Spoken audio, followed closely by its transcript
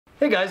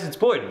Hey guys, it's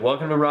Boyd.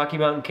 Welcome to Rocky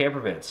Mountain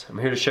Campervans. I'm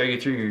here to show you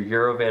through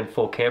your Eurovan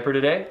Full Camper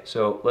today.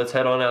 So let's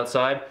head on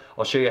outside.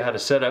 I'll show you how to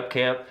set up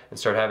camp and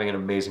start having an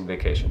amazing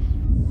vacation.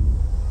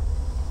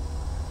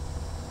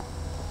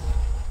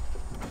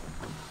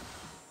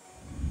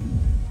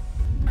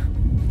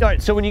 All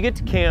right, so when you get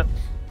to camp,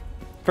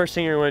 first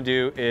thing you're going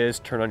to do is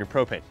turn on your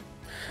propane.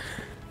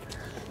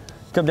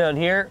 Come down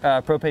here,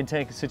 propane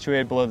tank is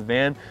situated below the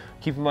van.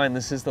 Keep in mind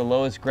this is the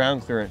lowest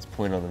ground clearance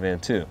point on the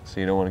van too, so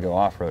you don't want to go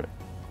off-roading.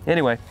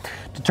 Anyway,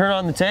 to turn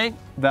on the tank,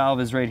 valve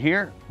is right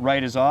here,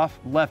 right is off,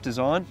 left is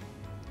on.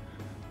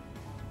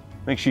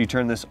 Make sure you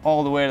turn this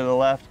all the way to the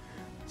left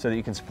so that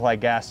you can supply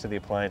gas to the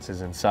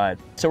appliances inside.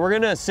 So we're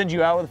gonna send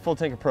you out with a full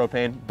tank of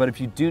propane, but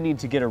if you do need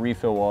to get a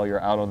refill while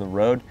you're out on the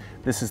road,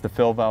 this is the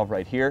fill valve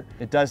right here.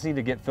 It does need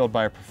to get filled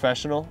by a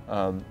professional,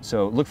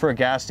 so look for a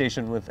gas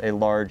station with a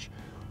large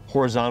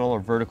horizontal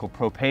or vertical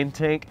propane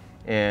tank,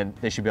 and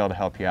they should be able to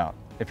help you out.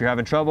 If you're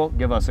having trouble,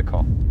 give us a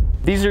call.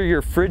 These are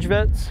your fridge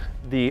vents.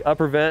 The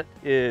upper vent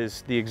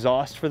is the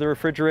exhaust for the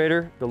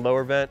refrigerator. The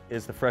lower vent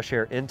is the fresh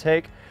air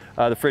intake.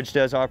 The fridge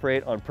does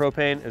operate on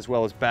propane as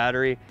well as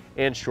battery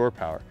and shore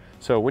power.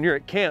 So when you're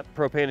at camp,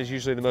 propane is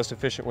usually the most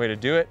efficient way to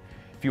do it.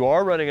 If you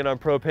are running it on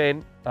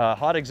propane,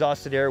 hot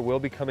exhausted air will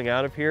be coming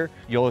out of here.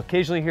 You'll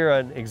occasionally hear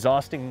an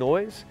exhausting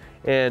noise,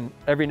 and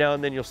every now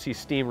and then you'll see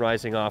steam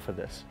rising off of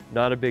this.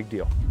 Not a big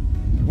deal.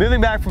 Moving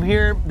back from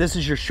here, this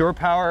is your shore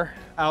power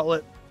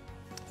outlet.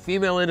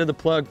 Female end of the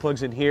plug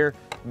plugs in here,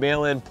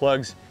 male end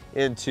plugs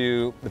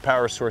into the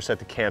power source at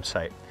the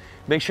campsite.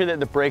 Make sure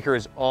that the breaker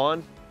is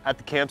on at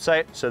the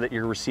campsite so that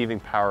you're receiving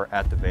power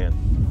at the van.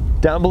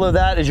 Down below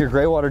that is your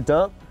gray water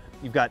dump.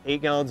 You've got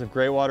 8 gallons of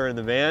gray water in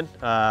the van.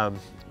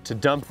 To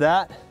dump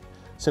that,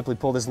 simply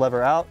pull this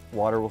lever out,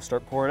 water will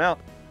start pouring out.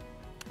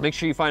 Make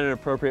sure you find an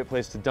appropriate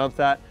place to dump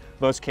that.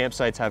 Most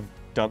campsites have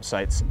dump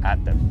sites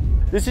at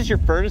them. This is your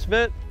furnace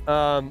vent.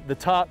 The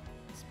top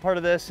part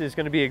of this is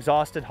going to be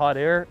exhausted hot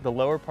air. The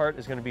lower part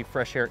is going to be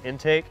fresh air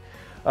intake.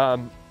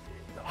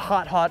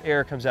 Hot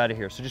air comes out of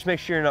here. So just make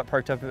sure you're not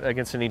parked up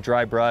against any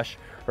dry brush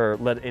or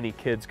let any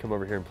kids come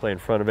over here and play in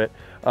front of it.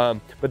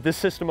 But this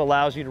system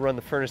allows you to run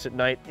the furnace at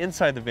night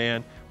inside the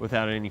van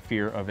without any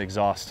fear of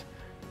exhaust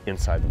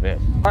inside the van.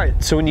 All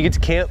right, so when you get to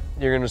camp,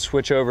 you're going to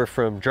switch over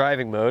from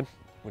driving mode,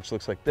 which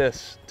looks like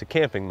this, to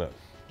camping mode,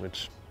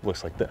 which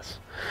looks like this.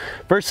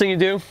 First thing you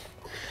do,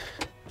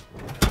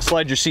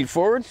 slide your seat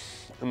forward,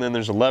 and then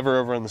there's a lever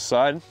over on the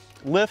side.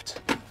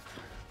 Lift,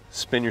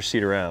 spin your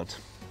seat around.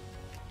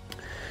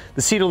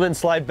 The seat will then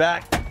slide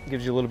back,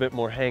 gives you a little bit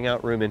more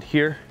hangout room in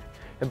here.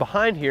 And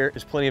behind here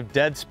is plenty of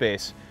dead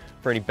space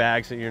for any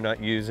bags that you're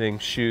not using,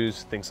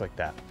 shoes, things like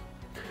that.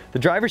 The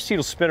driver's seat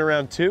will spin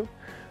around too.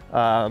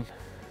 The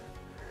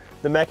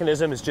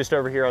mechanism is just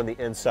over here on the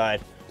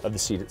inside of the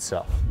seat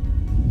itself.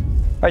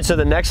 All right, so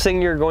the next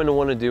thing you're going to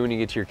want to do when you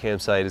get to your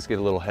campsite is get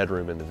a little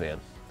headroom in the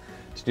van.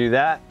 To do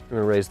that, I'm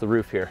going to raise the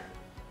roof here.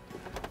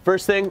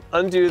 First thing,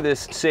 undo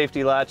this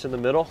safety latch in the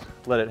middle,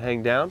 let it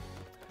hang down.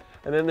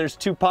 And then there's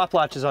 2 pop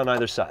latches on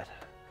either side.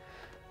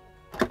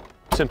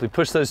 Simply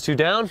push those 2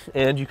 down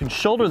and you can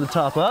shoulder the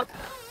top up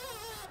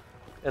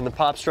and the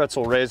pop struts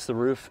will raise the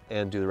roof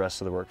and do the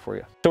rest of the work for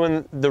you. So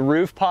when the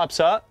roof pops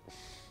up,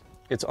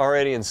 it's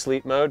already in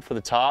sleep mode for the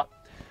top.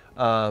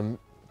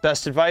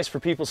 Best advice for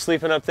people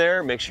sleeping up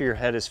there, make sure your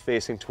head is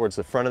facing towards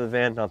the front of the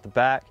van, not the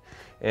back.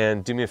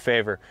 And do me a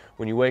favor,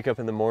 when you wake up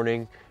in the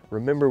morning,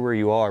 remember where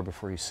you are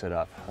before you sit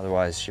up.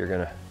 Otherwise, you're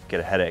gonna get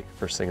a headache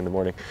first thing in the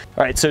morning.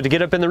 All right, so to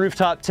get up in the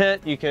rooftop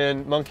tent, you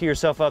can monkey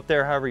yourself up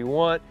there however you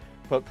want,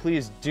 but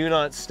please do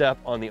not step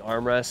on the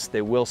armrests.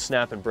 They will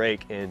snap and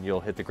break and you'll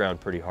hit the ground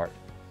pretty hard.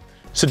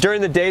 So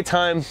during the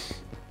daytime,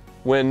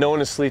 when no one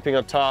is sleeping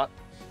up top,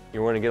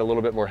 you want to get a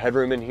little bit more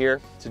headroom in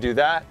here. To do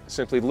that,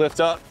 simply lift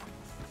up.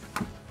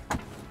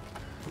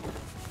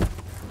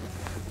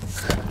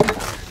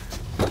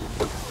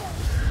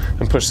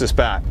 And push this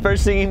back.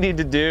 First thing you need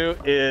to do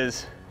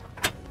is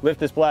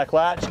lift this black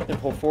latch and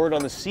pull forward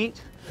on the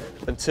seat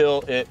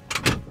until it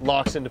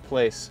locks into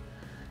place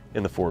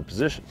in the forward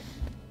position.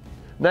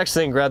 Next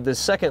thing, grab this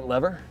second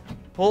lever,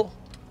 pull,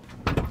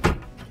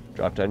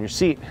 drop down your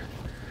seat.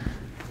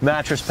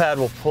 Mattress pad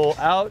will pull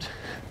out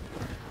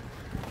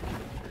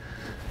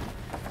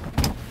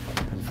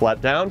and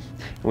flap down.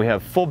 And we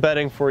have full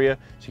bedding for you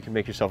so you can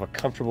make yourself a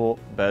comfortable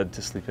bed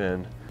to sleep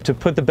in. To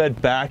put the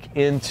bed back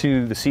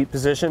into the seat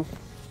position,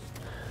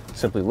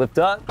 simply lift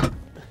up,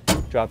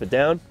 drop it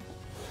down,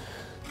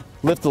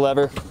 lift the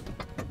lever,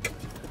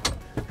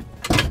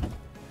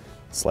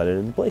 slide it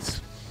into place.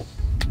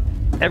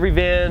 Every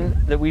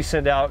van that we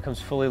send out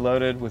comes fully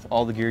loaded with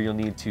all the gear you'll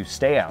need to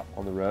stay out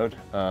on the road.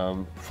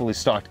 Fully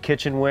stocked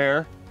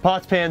kitchenware,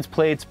 pots, pans,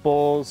 plates,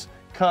 bowls,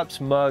 cups,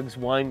 mugs,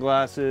 wine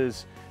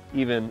glasses,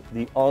 even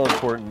the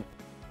all-important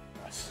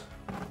press.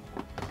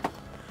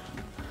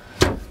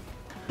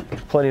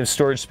 Plenty of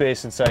storage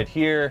space inside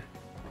here,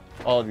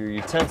 all of your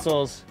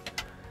utensils,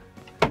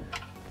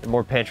 and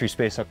more pantry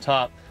space up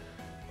top.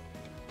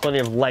 Plenty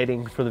of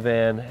lighting for the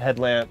van,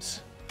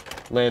 headlamps,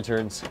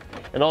 lanterns,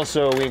 And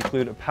also we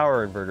include a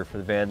power inverter for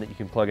the van that you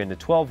can plug into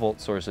 12-volt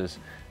sources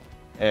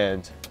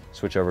and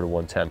switch over to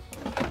 110.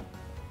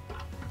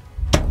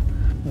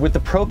 With the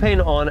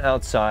propane on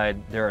outside,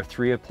 there are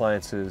 3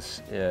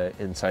 appliances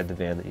inside the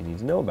van that you need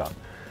to know about.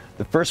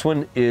 The first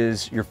one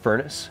is your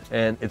furnace,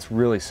 and it's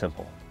really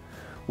simple.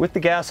 With the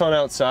gas on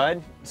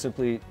outside,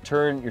 simply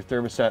turn your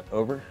thermostat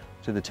over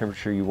to the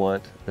temperature you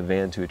want the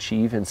van to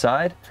achieve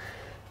inside.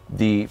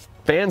 The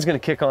fan's gonna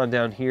kick on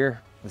down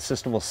here. The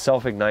system will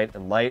self-ignite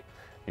and light.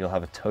 You'll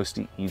have a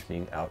toasty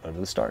evening out under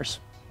the stars.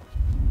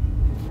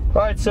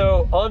 All right,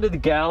 so onto the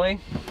galley.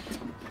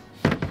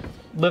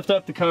 Lift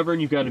up the cover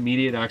and you've got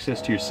immediate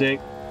access to your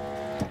sink.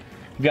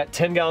 You've got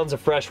 10 gallons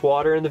of fresh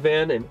water in the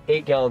van and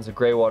 8 gallons of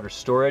gray water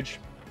storage.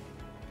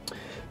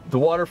 The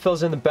water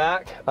fills in the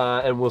back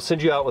and we'll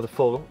send you out with a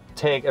full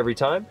tank every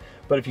time.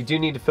 But if you do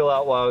need to fill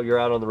out while you're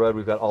out on the road,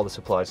 we've got all the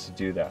supplies to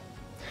do that.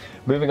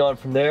 Moving on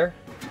from there,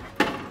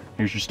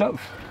 here's your stove.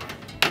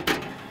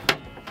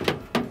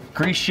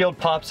 Grease shield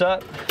pops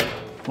up,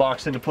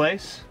 locks into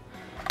place.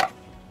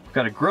 We've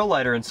got a grill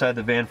lighter inside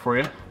the van for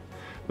you.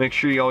 Make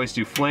sure you always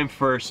do flame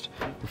first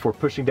before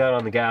pushing down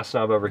on the gas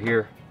knob over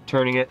here,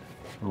 turning it,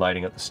 and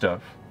lighting up the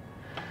stove.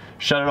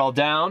 Shut it all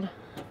down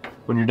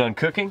when you're done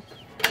cooking.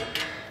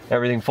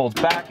 Everything folds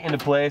back into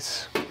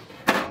place.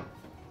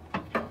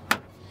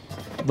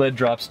 Lid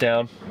drops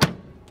down.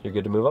 You're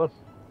good to move on.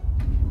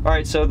 All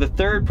right, so the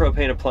third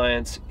propane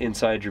appliance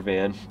inside your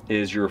van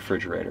is your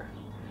refrigerator.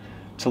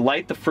 To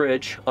light the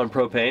fridge on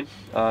propane,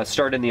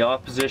 start in the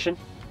off position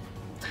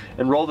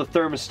and roll the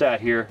thermostat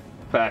here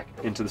back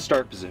into the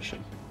start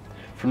position.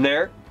 From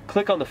there,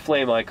 click on the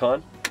flame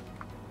icon.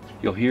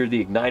 You'll hear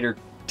the igniter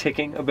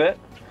ticking a bit,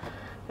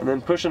 and then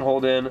push and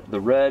hold in the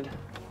red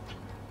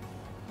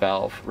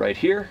valve right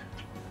here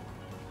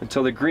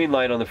until the green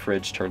light on the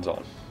fridge turns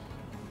on.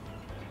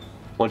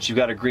 Once you've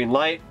got a green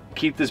light,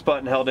 keep this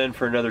button held in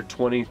for another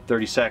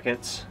 20-30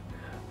 seconds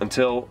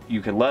until you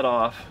can let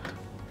off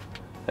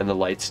and the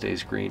light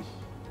stays green.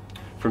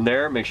 From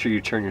there, make sure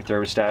you turn your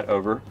thermostat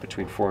over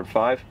between 4 and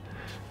 5.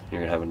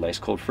 You're gonna have a nice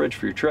cold fridge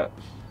for your trip.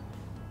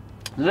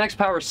 The next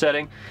power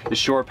setting is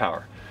shore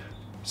power.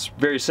 It's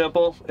very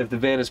simple. If the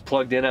van is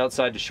plugged in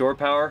outside to shore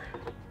power,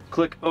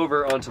 click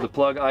over onto the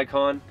plug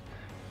icon,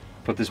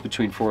 put this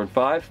between 4 and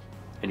 5,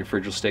 and your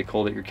fridge will stay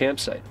cold at your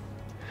campsite.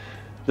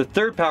 The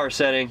third power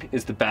setting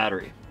is the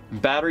battery. The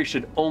battery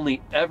should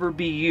only ever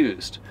be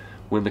used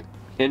when the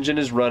engine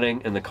is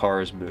running and the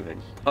car is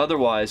moving.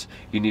 Otherwise,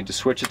 you need to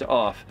switch it to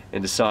off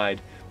and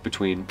decide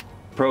between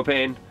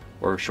propane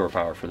or shore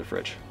power for the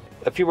fridge.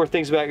 A few more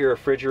things about your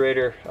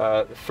refrigerator.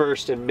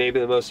 First, and maybe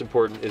the most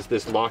important, is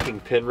this locking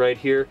pin right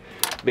here.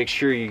 Make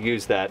sure you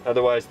use that.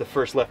 Otherwise, the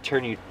first left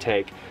turn you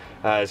take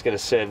is gonna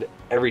send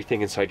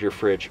everything inside your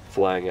fridge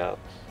flying out.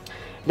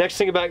 Next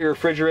thing about your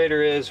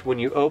refrigerator is when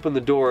you open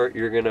the door,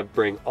 you're gonna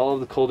bring all of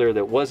the cold air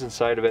that was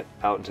inside of it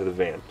out into the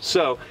van.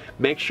 So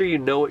make sure you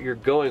know what you're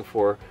going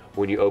for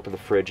when you open the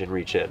fridge and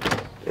reach in.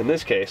 In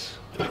this case,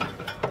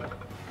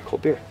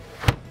 cold beer.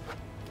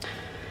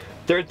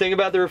 Third thing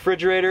about the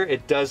refrigerator,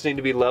 it does need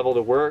to be level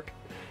to work.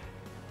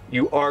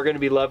 You are going to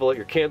be level at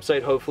your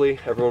campsite, hopefully.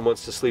 Everyone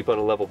wants to sleep on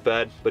a level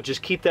bed, but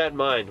just keep that in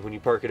mind when you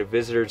park at a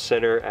visitor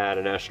center at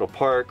a national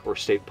park or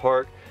state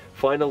park.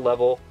 Find a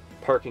level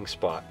parking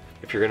spot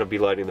if you're going to be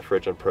lighting the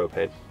fridge on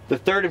propane. The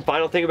third and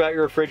final thing about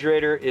your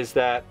refrigerator is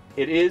that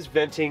it is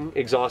venting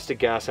exhausted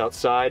gas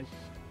outside,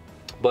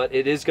 but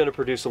it is going to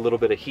produce a little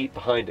bit of heat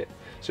behind it.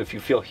 So if you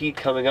feel heat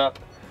coming up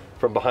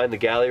from behind the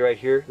galley right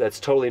here, that's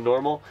totally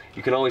normal.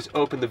 You can always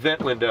open the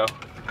vent window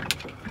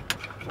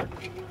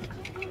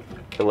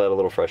and let a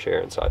little fresh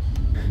air inside.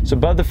 So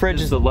above the fridge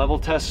is the level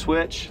test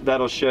switch.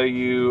 That'll show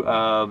you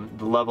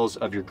the levels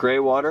of your gray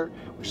water,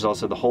 which is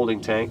also the holding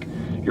tank,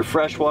 your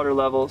fresh water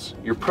levels,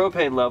 your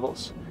propane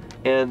levels,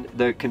 and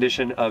the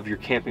condition of your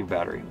camping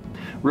battery.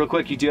 Real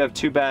quick, you do have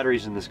 2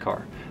 batteries in this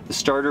car. The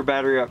starter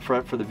battery up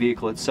front for the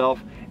vehicle itself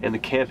and the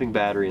camping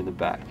battery in the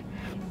back.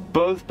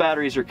 Both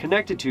batteries are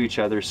connected to each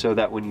other so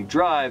that when you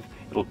drive,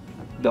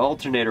 the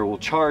alternator will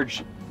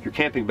charge your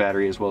camping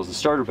battery as well as the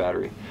starter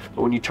battery.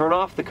 But when you turn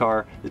off the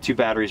car, the 2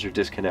 batteries are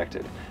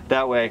disconnected.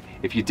 That way,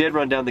 if you did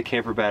run down the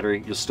camper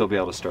battery, you'll still be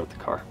able to start the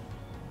car.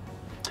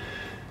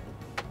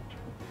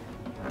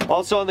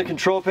 Also on the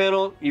control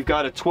panel, you've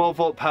got a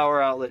 12-volt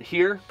power outlet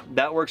here.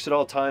 That works at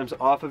all times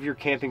off of your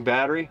camping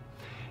battery.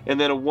 And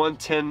then a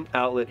 110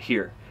 outlet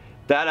here.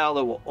 That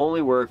outlet will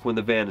only work when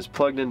the van is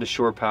plugged into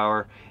shore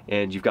power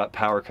and you've got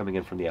power coming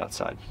in from the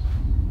outside.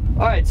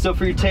 All right, so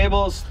for your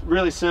tables,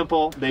 really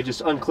simple. They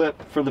just unclip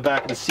from the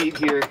back of the seat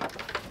here,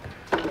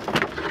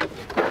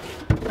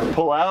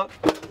 pull out,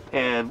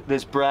 and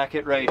this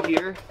bracket right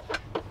here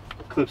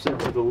clips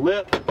into the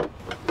lip.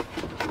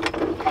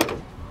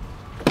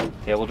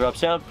 Table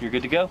drops down, you're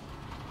good to go.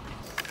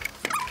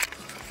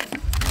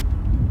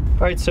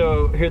 All right,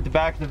 so here at the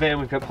back of the van,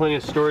 we've got plenty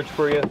of storage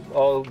for you.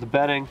 All the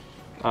bedding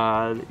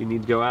that you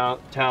need to go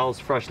out, towels,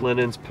 fresh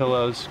linens,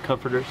 pillows,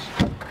 comforters.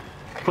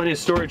 Plenty of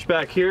storage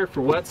back here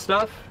for wet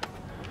stuff.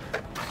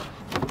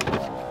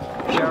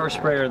 Shower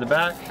sprayer in the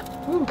back.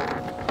 Woo.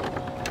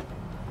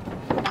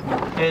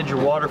 and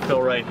your water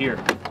fill right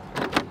here.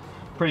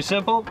 Pretty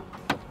simple.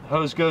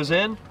 Hose goes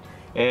in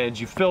and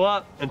you fill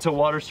up until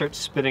water starts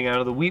spitting out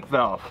of the weep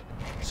valve.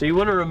 So you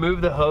want to remove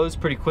the hose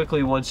pretty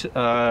quickly once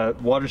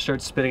water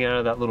starts spitting out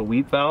of that little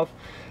weep valve.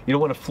 You don't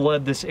want to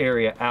flood this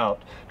area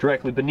out.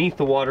 Directly beneath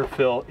the water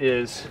fill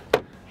is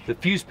the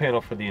fuse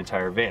panel for the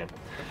entire van.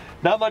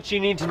 Not much you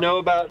need to know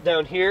about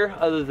down here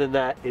other than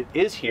that it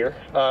is here.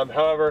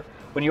 However,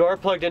 when you are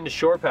plugged into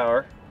shore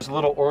power, there's a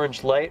little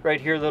orange light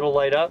right here that'll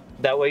light up.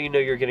 That way you know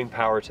you're getting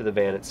power to the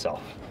van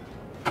itself.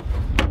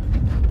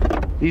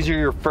 These are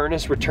your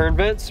furnace return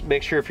vents.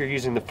 Make sure if you're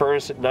using the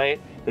furnace at night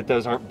that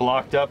those aren't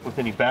blocked up with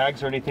any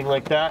bags or anything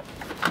like that.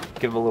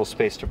 Give them a little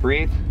space to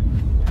breathe.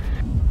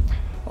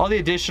 All the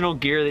additional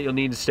gear that you'll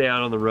need to stay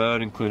out on the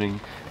road,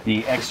 including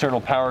the external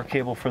power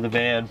cable for the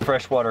van,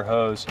 freshwater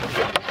hose,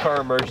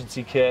 car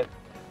emergency kit,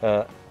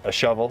 a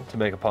shovel to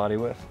make a potty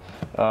with,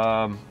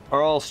 are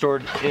all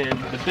stored in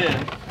the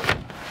bin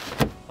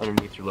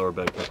underneath your lower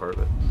bed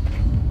compartment.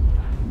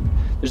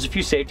 There's a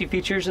few safety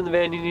features in the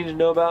van you need to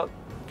know about.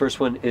 First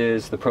one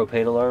is the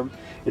propane alarm.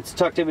 It's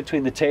tucked in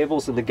between the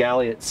tables and the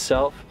galley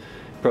itself.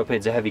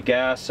 Propane's a heavy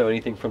gas, so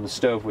anything from the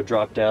stove would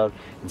drop down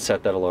and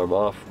set that alarm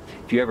off.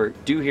 If you ever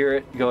do hear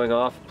it going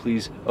off,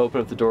 please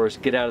open up the doors,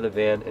 get out of the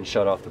van, and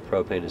shut off the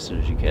propane as soon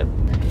as you can.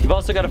 You've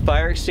also got a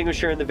fire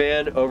extinguisher in the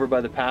van over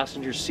by the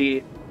passenger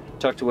seat,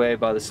 tucked away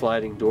by the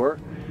sliding door.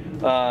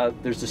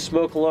 There's a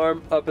smoke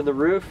alarm up in the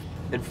roof.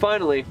 And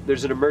finally,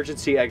 there's an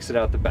emergency exit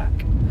out the back.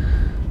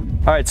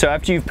 All right, so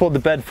after you've pulled the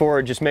bed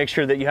forward, just make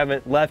sure that you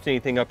haven't left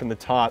anything up in the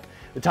top.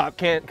 The top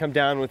can't come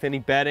down with any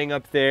bedding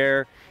up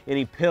there,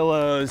 any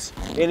pillows,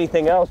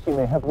 anything else you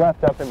may have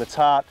left up in the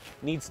top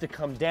needs to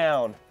come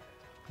down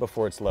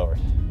before it's lowered.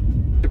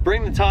 To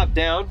bring the top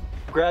down,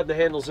 grab the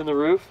handles in the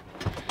roof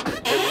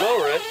and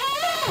lower it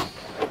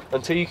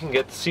until you can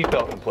get the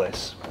seatbelt in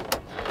place.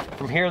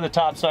 From here, the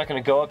top's not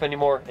gonna go up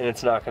anymore and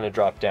it's not gonna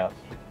drop down.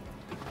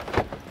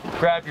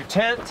 Grab your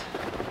tent,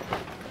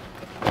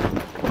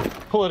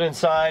 pull it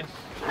inside,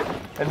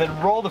 and then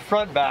roll the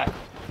front back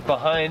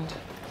behind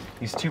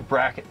these two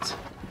brackets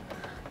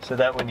so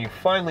that when you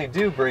finally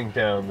do bring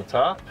down the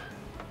top,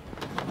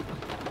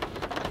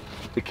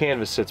 the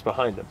canvas sits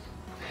behind them.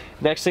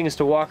 Next thing is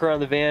to walk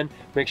around the van,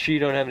 make sure you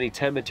don't have any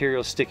tent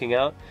material sticking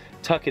out,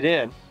 tuck it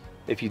in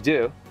if you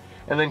do,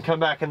 and then come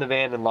back in the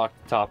van and lock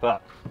the top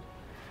up.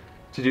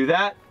 To do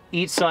that,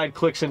 each side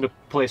clicks into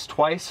place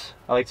twice.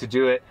 I like to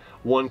do it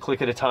one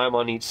click at a time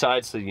on each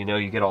side so you know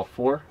you get all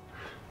four.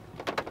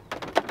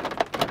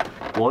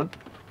 1,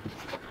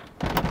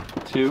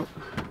 2,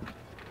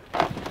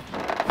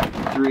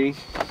 3,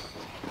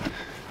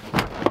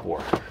 4.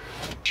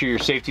 Make sure your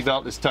safety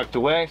belt is tucked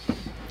away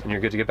and you're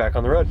good to get back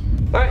on the road.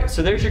 All right,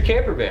 so there's your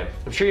camper van.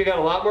 I'm sure you got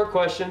a lot more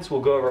questions.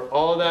 We'll go over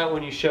all of that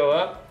when you show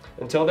up.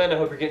 Until then, I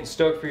hope you're getting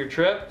stoked for your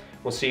trip.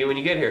 We'll see you when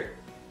you get here.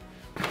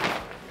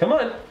 Come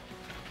on.